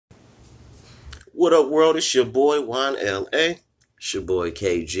What up, world? It's your boy Juan L.A. It's your boy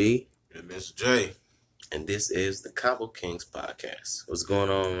KG. And Miss J. And this is the Cabo Kings Podcast. What's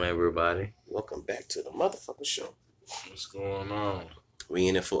going on, everybody? Welcome back to the motherfucking show. What's going on? We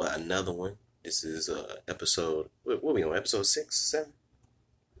in it for another one. This is episode, what we on, episode 6, 7?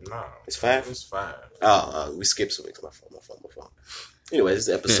 Nah. It's 5? It's 5. Oh, we skipped some weeks. My phone. Anyway, this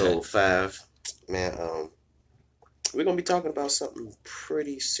is episode 5. Man, we're going to be talking about something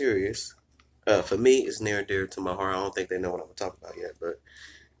pretty serious. For me, it's near and dear to my heart. I don't think they know what I'm going to talk about yet, but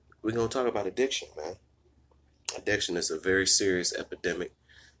we're going to talk about addiction, man. Addiction is a very serious epidemic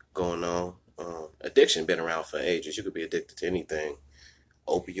going on. Addiction been around for ages. You could be addicted to anything.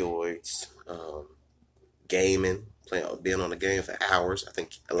 Opioids, gaming, being on the game for hours. I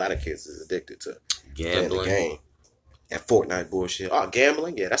think a lot of kids is addicted to playing the game. That Fortnite bullshit. Oh,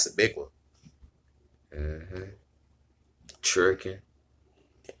 gambling? Yeah, that's a big one. Mm-hmm. Tricking.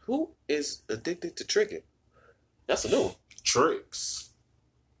 Who is addicted to tricking? That's a new one. Tricks.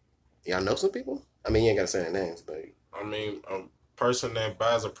 Y'all know some people? I mean, you ain't got to say their names, but... I mean, a person that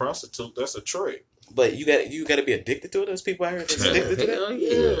buys a prostitute, that's a trick. But you got to be addicted to it? There's people out here that's addicted to that? Hell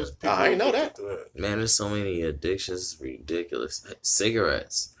yeah. I ain't know that. Man, there's so many addictions. It's ridiculous.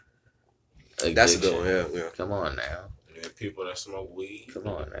 Cigarettes. Addiction. That's a good one, yeah. Come on now. Yeah, people that smoke weed. Come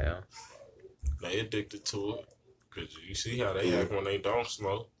on now. They addicted to it. Because you see how they act when they don't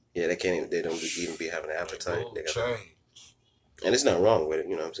smoke. Yeah, they don't even be having an appetite. They change. And there's nothing wrong with it,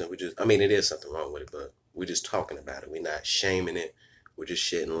 you know what I'm saying? It is something wrong with it, but we're just talking about it. We're not shaming it. We're just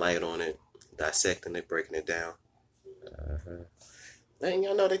shedding light on it, dissecting it, breaking it down. Uh-huh. And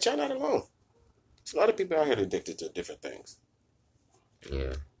y'all know that y'all not alone. There's a lot of people out here that are addicted to different things.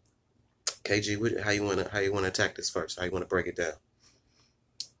 Yeah. KG, how you wanna attack this first? How you wanna break it down?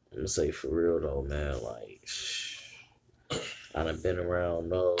 I'm say for real though, man, like I done been around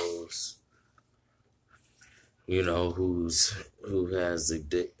those, you know, who has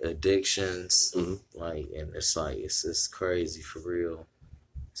addictions, Mm-hmm. like, and it's like it's crazy for real.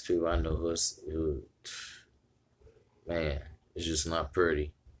 It's people I know who man, it's just not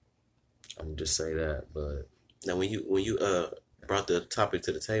pretty. I'm just say that, but Now, when you brought the topic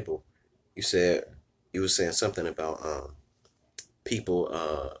to the table, you were saying something about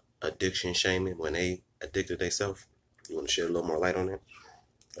people addiction shaming when they addicted themselves. You want to shed a little more light on that?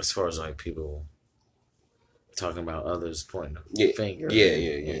 as far as like people talking about others pointing Yeah. a finger,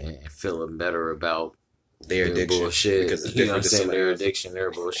 and feeling better about Their addiction bullshit, because it's you know what different I'm to saying? somebody Their else. addiction,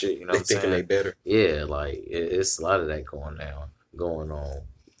 their bullshit. You know They what I'm thinking they saying? better. Yeah, like it's a lot of that going on.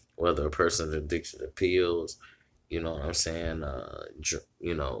 Whether a person's addicted to pills, you know what I'm saying? Drinking.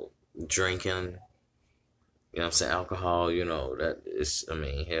 You know what I'm saying? Alcohol. You know that it's. I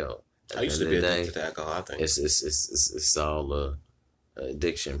mean, hell. I used to be addicted to alcohol. I think It's all a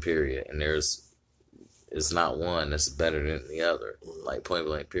addiction. Period. And it's not one that's better than the other. Like point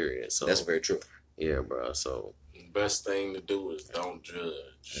blank. Period. So that's very true. yeah, bro. So The best thing to do is don't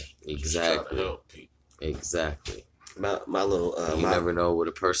judge. exactly. Just try to help people. Exactly. My little You never know what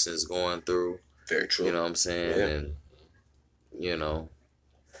a person is going through. very true. You know what I'm saying? Yeah. And you know,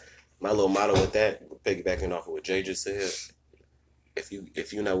 My little motto with that, piggybacking off of what Jay just said,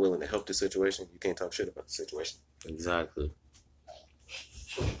 if you're not willing to help the situation, you can't talk shit about the situation. exactly.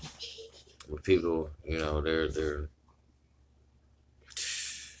 With people, you know, they're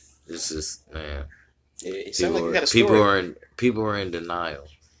it's just, man. Yeah, it sounds like you got a story. People are in denial.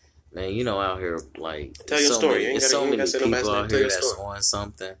 Man, you know, out here, like, Tell your story. There's so many people out here that's on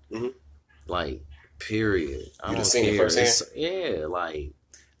something. Mhm. Like, period. I You don't done seen it care. firsthand? Yeah, like,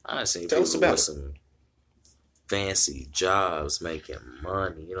 I done seen Tell us people about with it. some fancy jobs making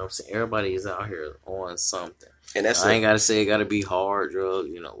money. You know what I'm saying? Everybody is out here on something. And that's I ain't got to say it got to be hard, drug,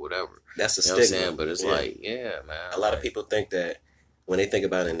 you know, whatever. that's a You know what I'm stigma. saying? But it's Yeah. like, yeah, man. A lot of like, people think that when they think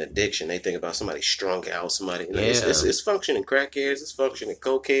about an addiction, they think about somebody strung out, somebody. You know, Yeah. it's functioning crackheads, it's functioning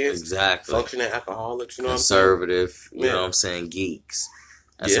cokeheads, Exactly. functioning alcoholics. You know Conservative, what I'm you saying? know what I'm saying? Geeks.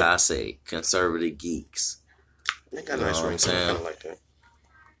 That's Yeah. how I say it. Conservative geeks. They got You nice know what rings. I'm I saying? kind of like that.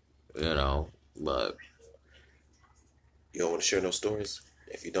 You know, but You don't want to share no stories?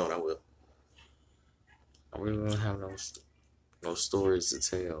 If you don't, I will. I really don't have no stories to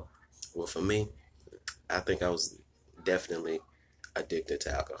tell. Well, for me, I think I was definitely addicted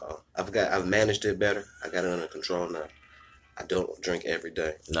to alcohol. I've managed it better. I got it under control now. I don't drink every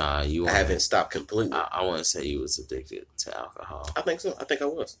day. Nah, you. I haven't stopped completely. I wouldn't say you was addicted to alcohol. I think so. I think I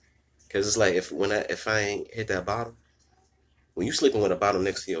was. Cause it's like if I ain't hit that bottle, when you sleeping with a bottle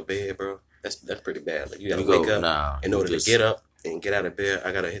next to your bed, bro, that's pretty bad. Like you gotta wake up Nah, in order to get up and get out of bed.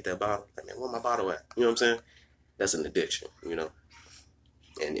 I gotta hit that bottle. Like, man, where my bottle at? You know what I'm saying? That's an addiction. You know.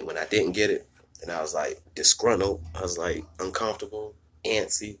 And when I didn't get it, and I was like disgruntled. I was like uncomfortable,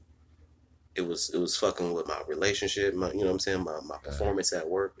 antsy. It was fucking with my relationship. My, you know what I'm saying? My performance at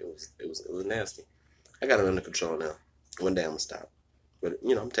work. It was nasty. I got it under control now. One day I'm gonna stop, but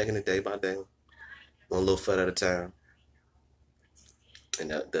you know I'm taking it day by day, one little foot at a time. And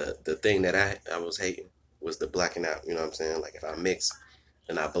the thing that I was hating was the blacking out. You know what I'm saying? Like if I mix,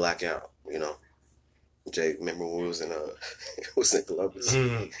 then I black out. You know, Jay, remember when we was in it was in Columbus.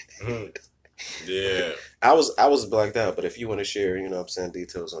 Yeah, I was blacked out. But if you want to share, you know what I'm saying,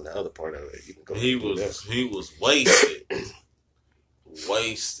 details on the other part of it, you can go. he was wasted,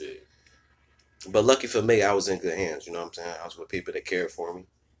 wasted. But lucky for me, I was in good hands. You know what I'm saying? I was with people that cared for me,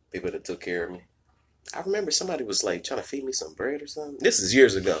 people that took care of me. I remember somebody was like trying to feed me some bread or something. This is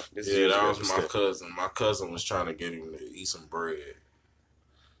years ago. That was my cousin. My cousin was trying to get him to eat some bread.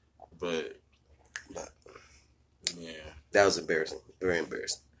 But yeah. That was embarrassing. Very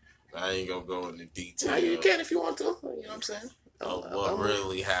embarrassing. I ain't gonna go into detail. Nah, you can if you want to. You know what I'm saying? What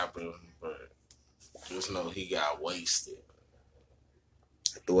really happened, but just know he got wasted.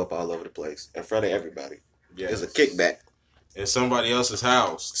 I threw up all over the place in front of everybody. Yeah. It was a kickback. In somebody else's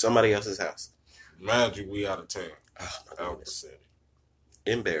house. Somebody else's house. Imagine we out of town. Oh, Out of the city.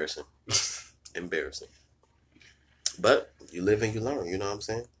 Embarrassing. Embarrassing. But you live and you learn, you know what I'm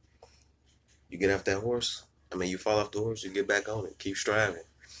saying? You get off that horse. I mean, you fall off the horse, you get back on it. Keep striving.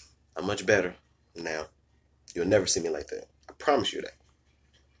 I'm much better now. You'll never see me like that. I promise you that.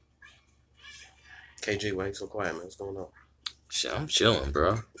 KG, why you so quiet, man? What's going on? Shit, I'm chilling,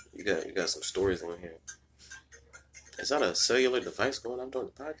 bro. You got some stories in here. Is that a cellular device going on during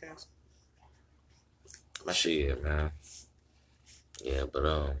the podcast? My shit, man. Yeah,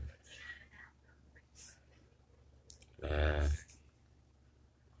 but man,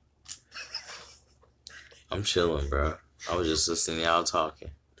 I'm chilling, bro. I was just listening to y'all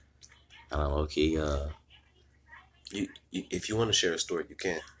talking, and I'm low-key, You, if you want to share a story, you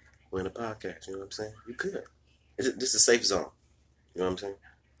can. We're in a podcast, you know what I'm saying? You could. This is a safe zone. You know what I'm saying?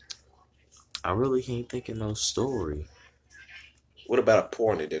 I really can't think of no story. What about a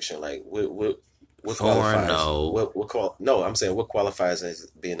porn addiction? Like, what Porn, qualifies? no. No, I'm saying what qualifies as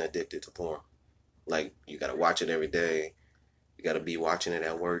being addicted to porn? Like, you got to watch it every day. You got to be watching it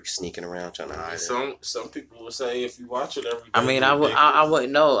at work, sneaking around, trying to hide it. Some people would say if you watch it every day. I mean, I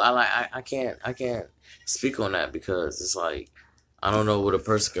wouldn't know. I can't speak on that because it's like I don't know what a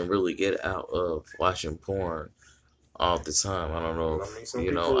person can really get out of watching porn all the time. I don't know. If,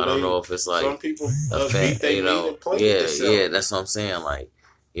 I don't know if it's like some people a fact, yeah. That's what I'm saying. Like,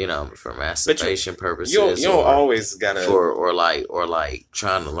 for masturbation purposes, you don't always gotta or like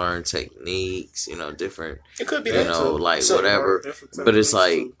trying to learn techniques. Different. It could be like so, whatever. But it's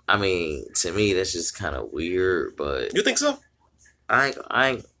like, I mean, to me, that's just kind of weird. But you think so? I'm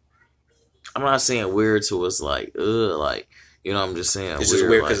not saying weird to us like, like. I'm just saying it's just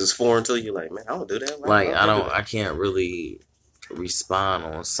weird because it's foreign to you. Like, man, I don't do that. I can't really respond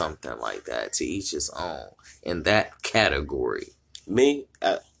on something like that. To each his own in that category. Me,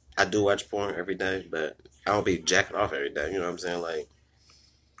 I do watch porn every day, but I don't be jacking off every day. You know what I'm saying? Like,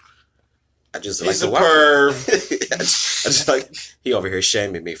 I just like to watch. I just like he over here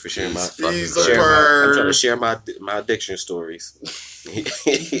shaming me for sharing my. I'm trying to share my addiction stories.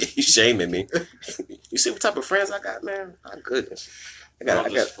 He's shaming me. You see what type of friends I got, man? My goodness, I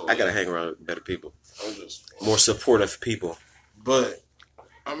gotta hang around with better people, more supportive people. But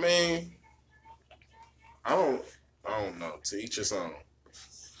I mean, I don't know. To each his own.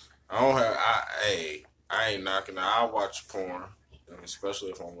 I ain't knocking it. I watch porn, and especially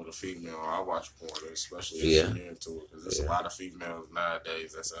if I'm with a female. I watch porn, especially if she's into it, because there's a lot of females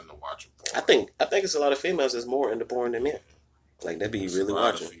nowadays that's into watching porn. I think it's a lot of females that's more into porn than men. Like, they be really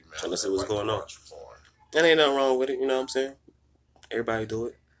watching, trying to see what's going on. And ain't nothing wrong with it, you know what I'm saying? Everybody do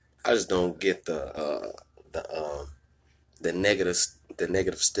it. I just don't get the negative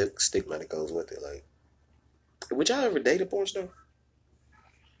stigma that goes with it. Like, would y'all ever date a porn star?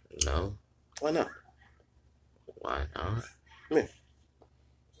 No. Why not? Why not? Yeah.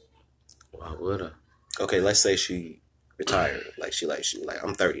 Why would I? Okay, let's say she retired. Like she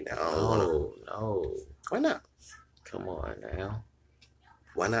I'm 30 now. I don't want to. No. Why not? Come on now.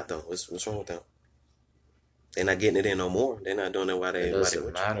 Why not though? What's wrong with them? They're not getting it in no more. They're not doing it while they. It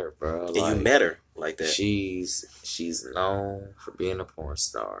doesn't matter, bro. And like, you met her like that. She's known for being a porn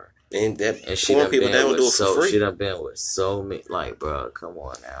star. And she porn people, they don't do it for free. She done been with so many, like, bro, come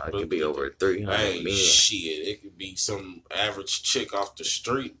on now. It could be over 300 men. Shit, it could be some average chick off the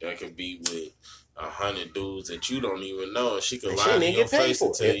street that could be with 100 dudes that you don't even know. And she could lie in your face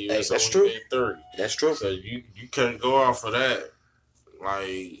and tell you it's only been 3. That's true. So you can't go off of that.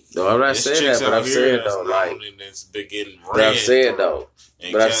 Like, no, I'm not saying that, but I'm saying though, like, but I'm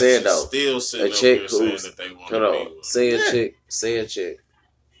saying though, still a chick who's that they want say a chick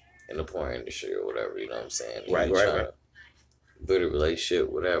in the porn industry or whatever, you know what I'm saying? Right. Build a relationship,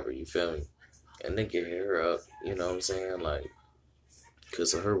 whatever, you feel me? And then get her up, you know what I'm saying? Like,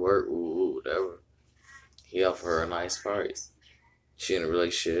 because of her work, whatever. He offer her a nice price. She in a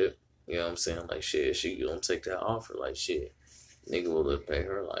relationship, you know what I'm saying? Like, shit, she gonna take that offer, like, shit. Nigga will pay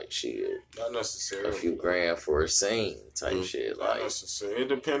her like shit. Not necessarily. A few grand for a scene type shit. Not like necessarily. It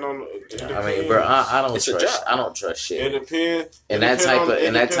depends on. I mean, bro, I don't trust. I don't trust shit. It depends. And that type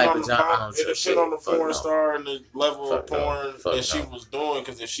of job, I don't trust shit. It depends on the porn star and the level of porn that she was doing.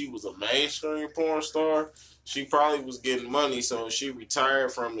 Because if she was a mainstream porn star, she probably was getting money. So if she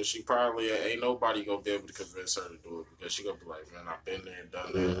retired from it, she probably ain't nobody gonna be able to convince her to do it because she gonna be like, man, I've been there,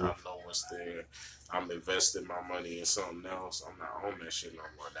 done that. I know what's there. I'm investing my money in something else. I'm not on that shit no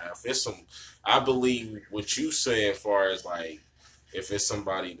more. Now, if it's I believe what you say as far as like, if it's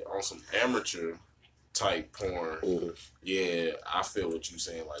somebody on some amateur type porn, yeah, I feel what you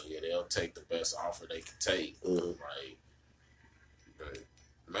saying. Like, yeah, they'll take the best offer they can take. Like, but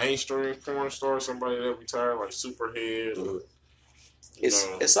mainstream porn star, somebody that retired, like Superhead.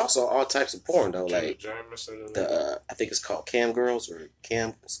 It's also all types of porn though. Like Jameson, I think it's called Cam Girls or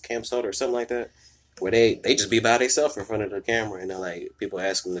Cam Soda or something like that. Where they just be by themselves in front of the camera and they're like people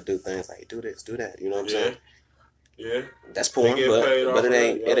ask them to do things like do this, do that. You know what I'm saying? Yeah, that's porn, but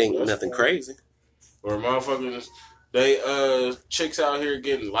it ain't nothing porn. Crazy. Or motherfuckers, they chicks out here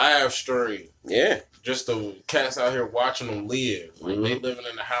getting live stream. Yeah, just the cats out here watching them live. Like they living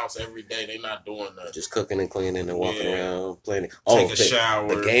in the house every day. They not doing nothing. Just cooking and cleaning and walking around playing. Take a shower.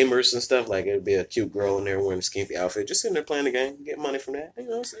 The gamers and stuff, like it'd be a cute girl in there wearing a skimpy outfit, just sitting there playing the game, get money from that. You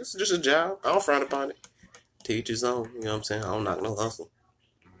know, it's just a job. I don't frown upon it. To each his own. You know what I'm saying? I don't knock no hustle.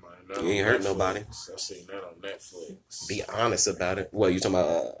 You ain't hurt nobody. I seen that on Netflix. Be honest about it. What you talking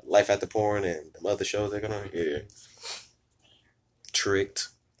about? Life After Porn and the other shows they're gonna. Yeah. Tricked.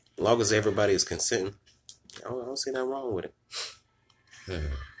 As long as everybody is consenting, I don't see nothing wrong with it.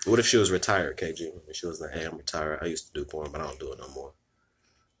 What if she was retired, KG? If she was like, hey, I'm retired. I used to do porn, but I don't do it no more.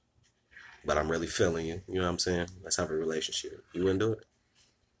 But I'm really feeling you. You know what I'm saying? Let's have a relationship. You wouldn't do it?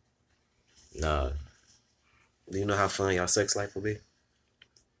 Nah. Do you know how fun y'all sex life will be?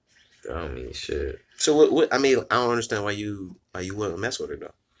 I don't mean shit. So what? I mean, I don't understand why you wouldn't mess with her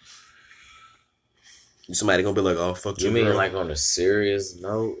though. Somebody gonna be like, "Oh, fuck you." You mean girl. Like on a serious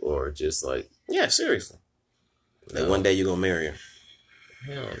note, or just like? Yeah, seriously. Like one day you gonna marry her.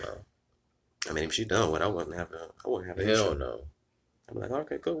 Hell no. I mean, if she done what I wouldn't have a Hell no. I'm like,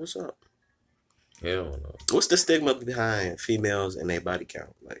 okay, cool. What's up? Hell no. What's the stigma behind females and their body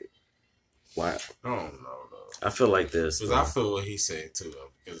count? Like, why? I don't know though. I feel like this because I feel what he's saying too.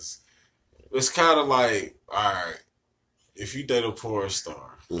 Though, because it's kind of like, all right, if you date a porn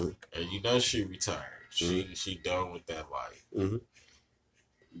star and you know she retired. She done with that life.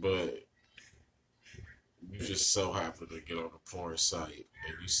 But you just so happen to get on the porn site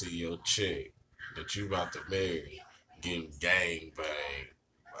and you see your chick that you about to marry getting gangbanged.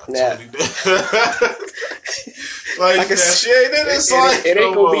 Like that shit. It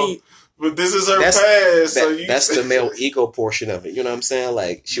ain't gonna be. But this is her past. That's the male ego portion of it. You know what I'm saying?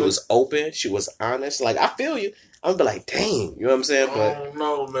 Like she was open. She was honest. Like I feel you. I'm be like, dang, you know what I'm saying? But I don't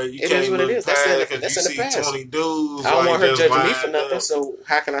know, man. You it can't is what look it is. That's in the past. 20 dudes. I don't want her judging me for nothing. Up. So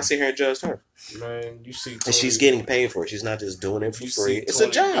how can I sit here and judge her? Man, you see, and she's getting paid for it. She's not just doing it for free. It's a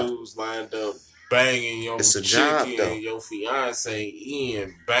job. Dudes lined up banging your chick and your fiance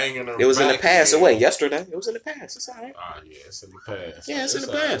in, banging her. It was in the past. It wasn't yesterday. It was in the past. It's all right. Yeah, it's in the past. Yeah, it's in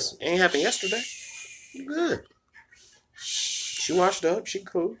the past. It ain't happened yesterday. You good? She washed up. She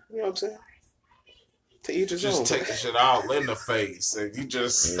cool. You know what I'm saying? To each his own. Just take the shit all in the face, and you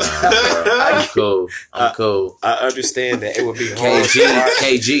just. I'm cool. I understand that it would be hard.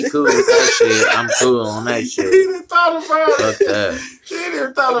 KG cool with that shit. I'm cool on that shit. He didn't thought about it. Fuck that. He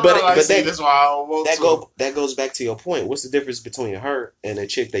didn't thought about it. But that's why I don't want that goes back to your point. What's the difference between her and a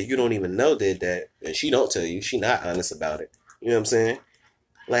chick that you don't even know did that, and she don't tell you? She not honest about it. You know what I'm saying?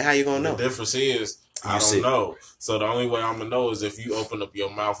 Like, how you gonna know? The difference is, I don't know. So the only way I'm gonna know is if you open up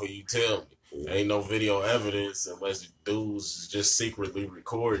your mouth and you tell me. Ain't no video evidence unless dudes just secretly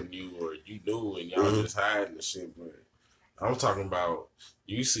recording you or you knew and y'all just hiding the shit. But I'm talking about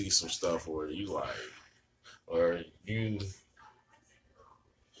you see some stuff where you like, or you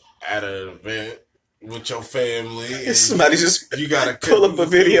at an event with your family and somebody just you gotta pull up a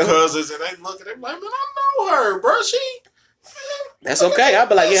video cousins and they look at it like, man, I know her, bro. That's okay. I'll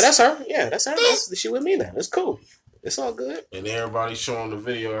be like, yeah, that's her. Yeah, that's her. She with me now. It's cool. It's all good. And everybody showing the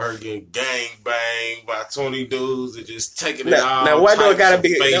video of her getting gang banged by 20 dudes and just taking it all. Now, why do it gotta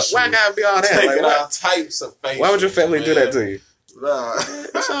be? Facial, why gotta be all that? Taking like, all types of facial. Why would your family do that to you? Nah.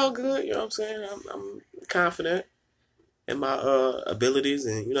 It's all good. You know what I'm saying? I'm confident in my abilities,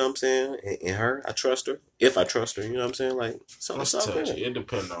 and you know what I'm saying. In her, I trust her. If I trust her, you know what I'm saying. Like, so it's all good. It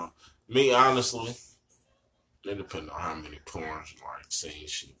depends on me, honestly. It depends on how many porns scenes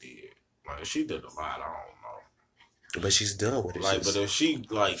she did. Like, if she did a lot, I don't know. But she's done with it. Like, but if she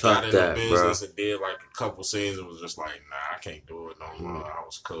got in the business and did a couple scenes and was just like, nah, I can't do it no more. I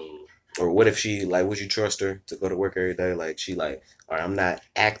was cool. Or what if she would you trust her to go to work every day? Like she all right, I'm not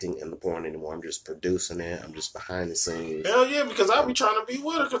acting in the porn anymore. I'm just producing it. I'm just behind the scenes. Hell yeah, because I be trying to be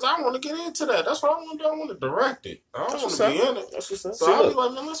with her because I want to get into that. That's what I want to do. I want to direct it. I don't want to be in it. That's what's up. So I'll be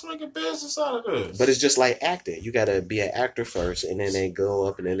like, man, let's make a business out of this. But it's just like acting. You got to be an actor first, and then they go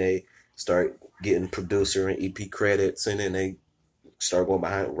up, and then they start getting producer and EP credits, and then they start going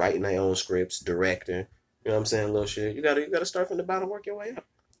behind writing their own scripts, directing. You know what I'm saying? Little shit. You gotta start from the bottom, work your way up.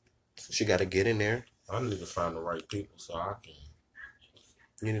 She got to get in there. I need to find the right people so I can.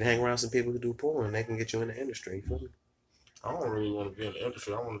 You need to hang around some people who do porn. They can get you in the industry. You feel me? I don't really want to be in the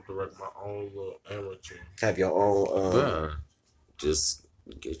industry. I want to direct my own little amateur. Have your own. Just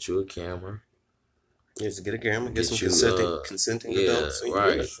get you a camera. Just get a camera. Get some consenting adults.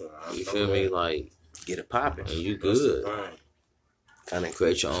 Right. You feel me? Like, get it popping. And you good.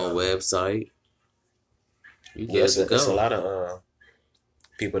 Create your own website. You get to go. There's a lot of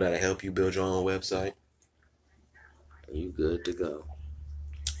people that'll help you build your own website. You good to go.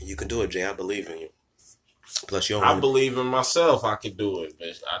 You can do it, Jay. I believe in you. Plus, I believe in myself. I can do it, but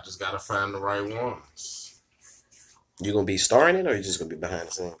I just gotta find the right ones. You gonna be starring it, or you just gonna be behind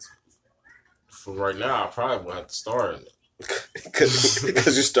the scenes? For right now, I probably will have to star in it.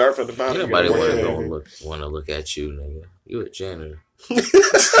 Because you start from the bottom. Nobody want to look at you, nigga. You a janitor.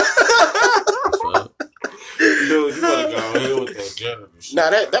 Dude, you better go ahead with that janitor shit. Nah,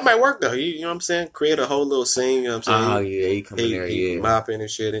 that might work though. You know what I'm saying? Create a whole little scene. You know what I'm saying? Oh yeah, he come in there, he mopping and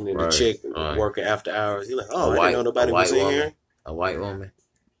shit, and then the chick working after hours. You're like, I didn't know nobody was in here. A white woman.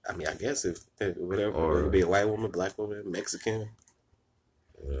 I mean, I guess if whatever, or it could be a white woman, black woman, Mexican,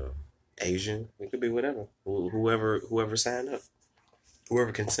 Asian. It could be whatever. Whoever signed up,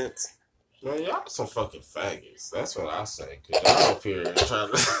 whoever consents. Man, y'all some fucking faggots. That's what I say. Cause y'all up here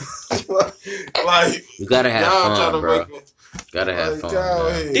trying to like. You gotta have fun, bro. Gotta have fun.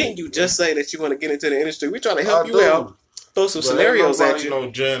 Didn't you just say that you want to get into the industry? We're trying to help you out. Throw some scenarios at you.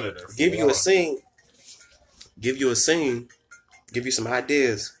 No janitor. Give you a scene. Give you some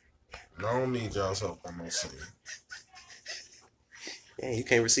ideas. I don't need y'all's help on no scene. Yeah, you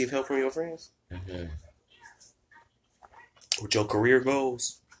can't receive help from your friends. Mm-hmm. With your career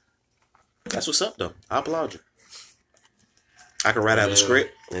goals. That's what's up, though. I applaud you. I can write out a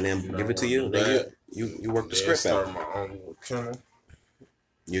script and then give it to you. Then you work the script out. Start my own little kennel.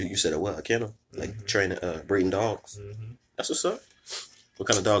 You said a kennel? Like training, breeding dogs? Mm-hmm. That's what's up. What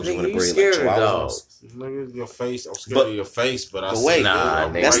kind of dogs you want to breed? Like Chihuahuas? Nigga, your face. I'm scared of your face, but I wait,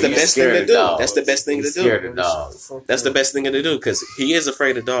 that's the best thing to do. That's the best thing to do. Scared of dogs. That's the best thing to do because he is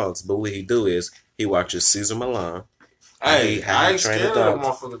afraid of dogs. But what he do is he watches Cesar Millan. Hey, I ain't scared of that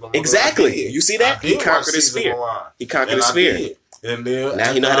motherfucker. Exactly. You see that? He conquered his fear. He conquered his fear. And then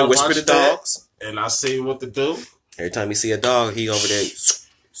now he know how to whisper to dogs. And I see what to do. Every time he see a dog, he over there.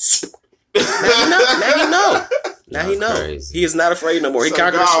 Now he know. Now he know. Crazy. He is not afraid no more. He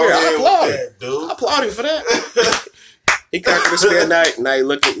conquered his fear. I applaud him for that. He conquered his fear. Now he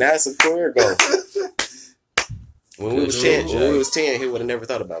looking. Now it's a career goal. When we was 10, he would have never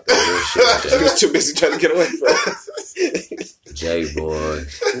thought about that. He was too busy trying to get away from it. Jay boy.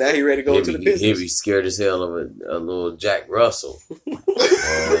 Now he ready to go into the business. He'd be scared as hell of a little Jack Russell.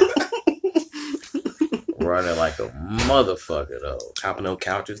 Running like a motherfucker though. Hopping on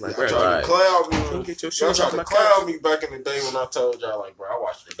couches like y'all tried to cloud me. Y'all tried to cloud me back in the day when I told y'all like, bro, I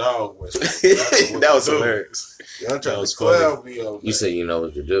watched the dog whisper. That was hilarious. Y'all tried to cloud me over. You said you know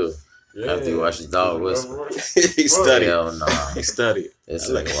what to do. Yeah, after you watch the dog whisper. He studied. Hell nah. He studied. It's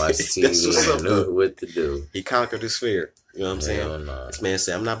like watch the TV and knew what to do. He conquered his fear. You know what I'm saying? Hell nah. This man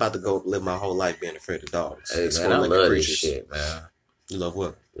said, I'm not about to go live my whole life being afraid of dogs. Hey man, I love this shit, man. You love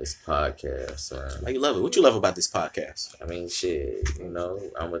what? This podcast, man. Why you love it? What you love about this podcast? I mean, shit, you know,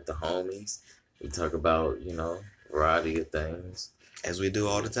 I'm with the homies. We talk about, you know, variety of things. As we do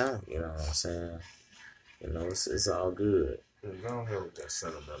all the time. You know what I'm saying? You know, it's all good. Go ahead with that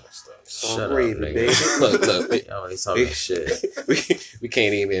sentimental stuff. Shut up, nigga. Look, we always talking shit. We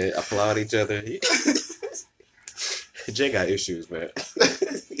can't even applaud each other. Jay got issues, man.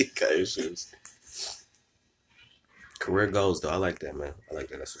 He got issues. Career goals, though. I like that, man. I like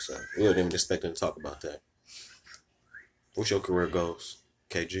that. That's what's up. We weren't even expecting to talk about that. What's your career goals,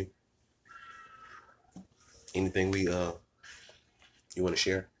 KG? Anything you want to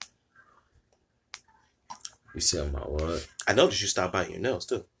share? You said my what? I noticed you stopped biting your nails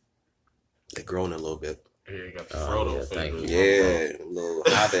too. They're growing a little bit. Yeah, you got the Frodo thank you. Yeah, a little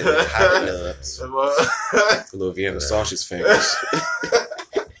hobbit nuts. A little Vienna sausage fingers.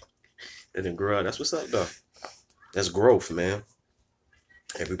 They didn't grow out. That's what's up, though. That's growth, man.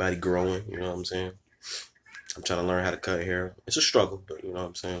 Everybody growing, you know what I'm saying? I'm trying to learn how to cut hair. It's a struggle, but you know what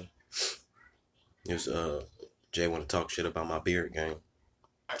I'm saying? There's Jay want to talk shit about my beard game.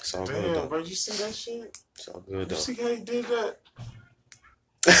 It's all good, though. Bro, you see that shit? It's all good, though. You see how he did that?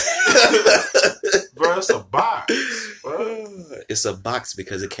 Bro, it's a box, bro. It's a box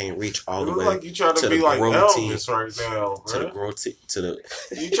because it can't reach all the way. Like you trying to be like Elvis right now, bro. To the growth, to the.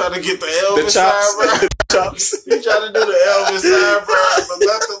 You trying to get the Elvis side, bro? Chops. You trying to do the Elvis side, bro? But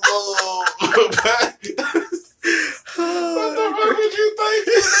not the little back. What the fuck did you think?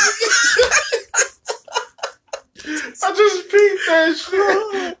 I just peeped that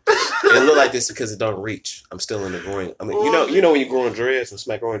shit. It look like this because it don't reach. I'm still in the growing. I mean, you know when you're growing dreads and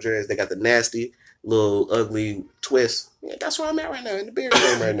smack growing dreads, they got the nasty little ugly twist. Yeah, that's where I'm at right now in the beard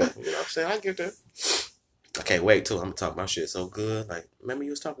game right now. You know what I'm saying? I get that. I can't wait till I'm gonna talk my shit so good. Like, remember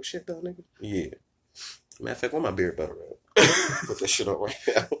you was talking shit though, nigga? Yeah. Matter of fact, where my beard butter at? Put that shit on right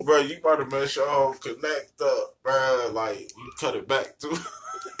now. Bro, you about to mess your whole connect up, bro. Like, you cut it back too.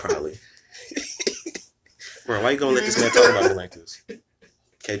 Probably. Bro, why you gonna let this man talk about me like this?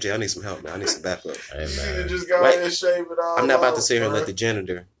 KJ, I need some help, man. I need some backup. Hey, You man. just go ahead and shave it all I'm not about to off, sit here and bro. let the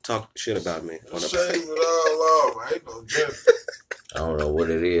janitor talk shit about me. Shave it all off. I ain't no janitor. I don't know what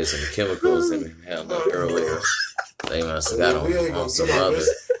it is and the chemicals they been handling earlier. They must have got We ain't on gonna some get on other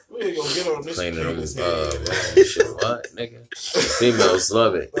this. We ain't gonna get on this. cleaning them penis shit. What, nigga? The females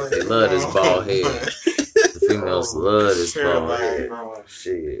love it. They love this bald head. The females love this bald head.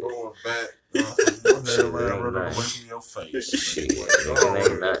 Shit. Going back. Shit, Running nice. away from your face. Shit, nigga,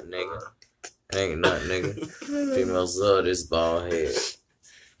 it ain't nothing, nigga. It ain't nothing, nigga. Females love this bald head.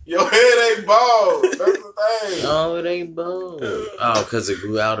 Your head ain't bald. That's the thing. No, it ain't bald. Oh, because it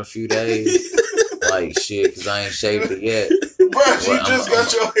grew out a few days. Like, shit, because I ain't shaved it yet. Bro, you just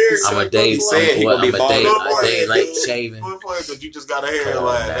got your hair. I'm a day late shaving. But you just got a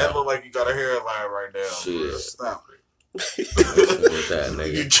hairline. That look like you got a hairline right now. Shit. Stop it. With that, You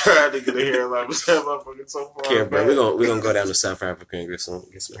nigga. tried to get a hairline, but that motherfucker so far. Care, bro. We're gonna go down to South Africa and get some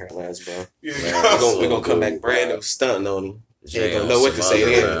hairlines, bro. Yeah, We're gonna come back brand new stunting on him. Ain't gonna know what to say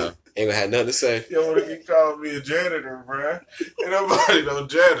then. Ain't gonna have nothing to say. You wanna keep calling me a janitor, bro? Ain't nobody no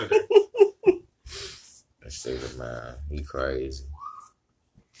janitor. That nigga, man, he crazy.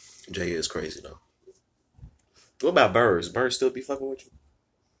 Jay is crazy though. What about birds? Birds still be fucking with you?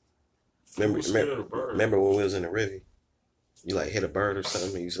 Remember when we was in the Riviera? You like hit a bird or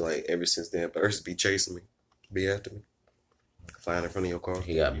something? You was like, ever since then, birds be chasing me, be after me, flying in front of your car.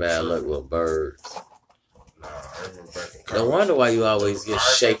 He got bad luck with birds. Nah, I remember back in college. No wonder why you always get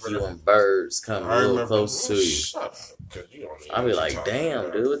shaky when birds come a little close to you. Shut up, 'cause you don't even I be know like, what you're damn,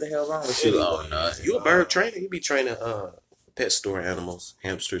 talking dude, what the hell wrong with you? Oh, nothing. You a bird trainer? You be training pet store animals,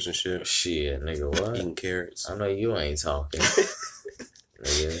 hamsters and shit, Shit, nigga, what? eating carrots. I know you ain't talking.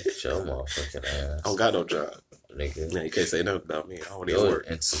 Nigga, show motherfucking ass. I don't got no job. Nigga. Yeah, you can't say nothing about me. I don't even Your work.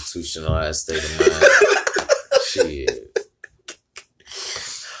 institutionalized state of mind. Shit.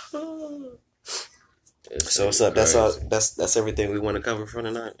 So what's up? That's all. That's everything we want to cover for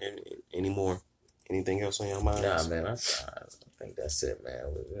tonight. Any more? Anything else on your mind? Nah, man, I think that's it,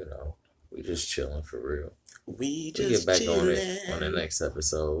 man. We just chilling for real. We get back on it on the next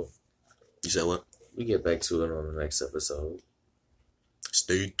episode. You said what? We get back to it on the next episode.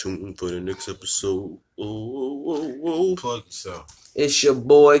 Stay tuned for the next episode. Oh. Plug yourself. It's your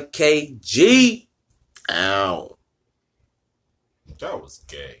boy KG. Ow. That was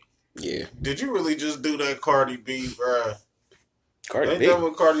gay. Yeah. Did you really just do that Cardi B, bruh? Cardi Ain't B. that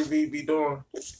what Cardi B be doing?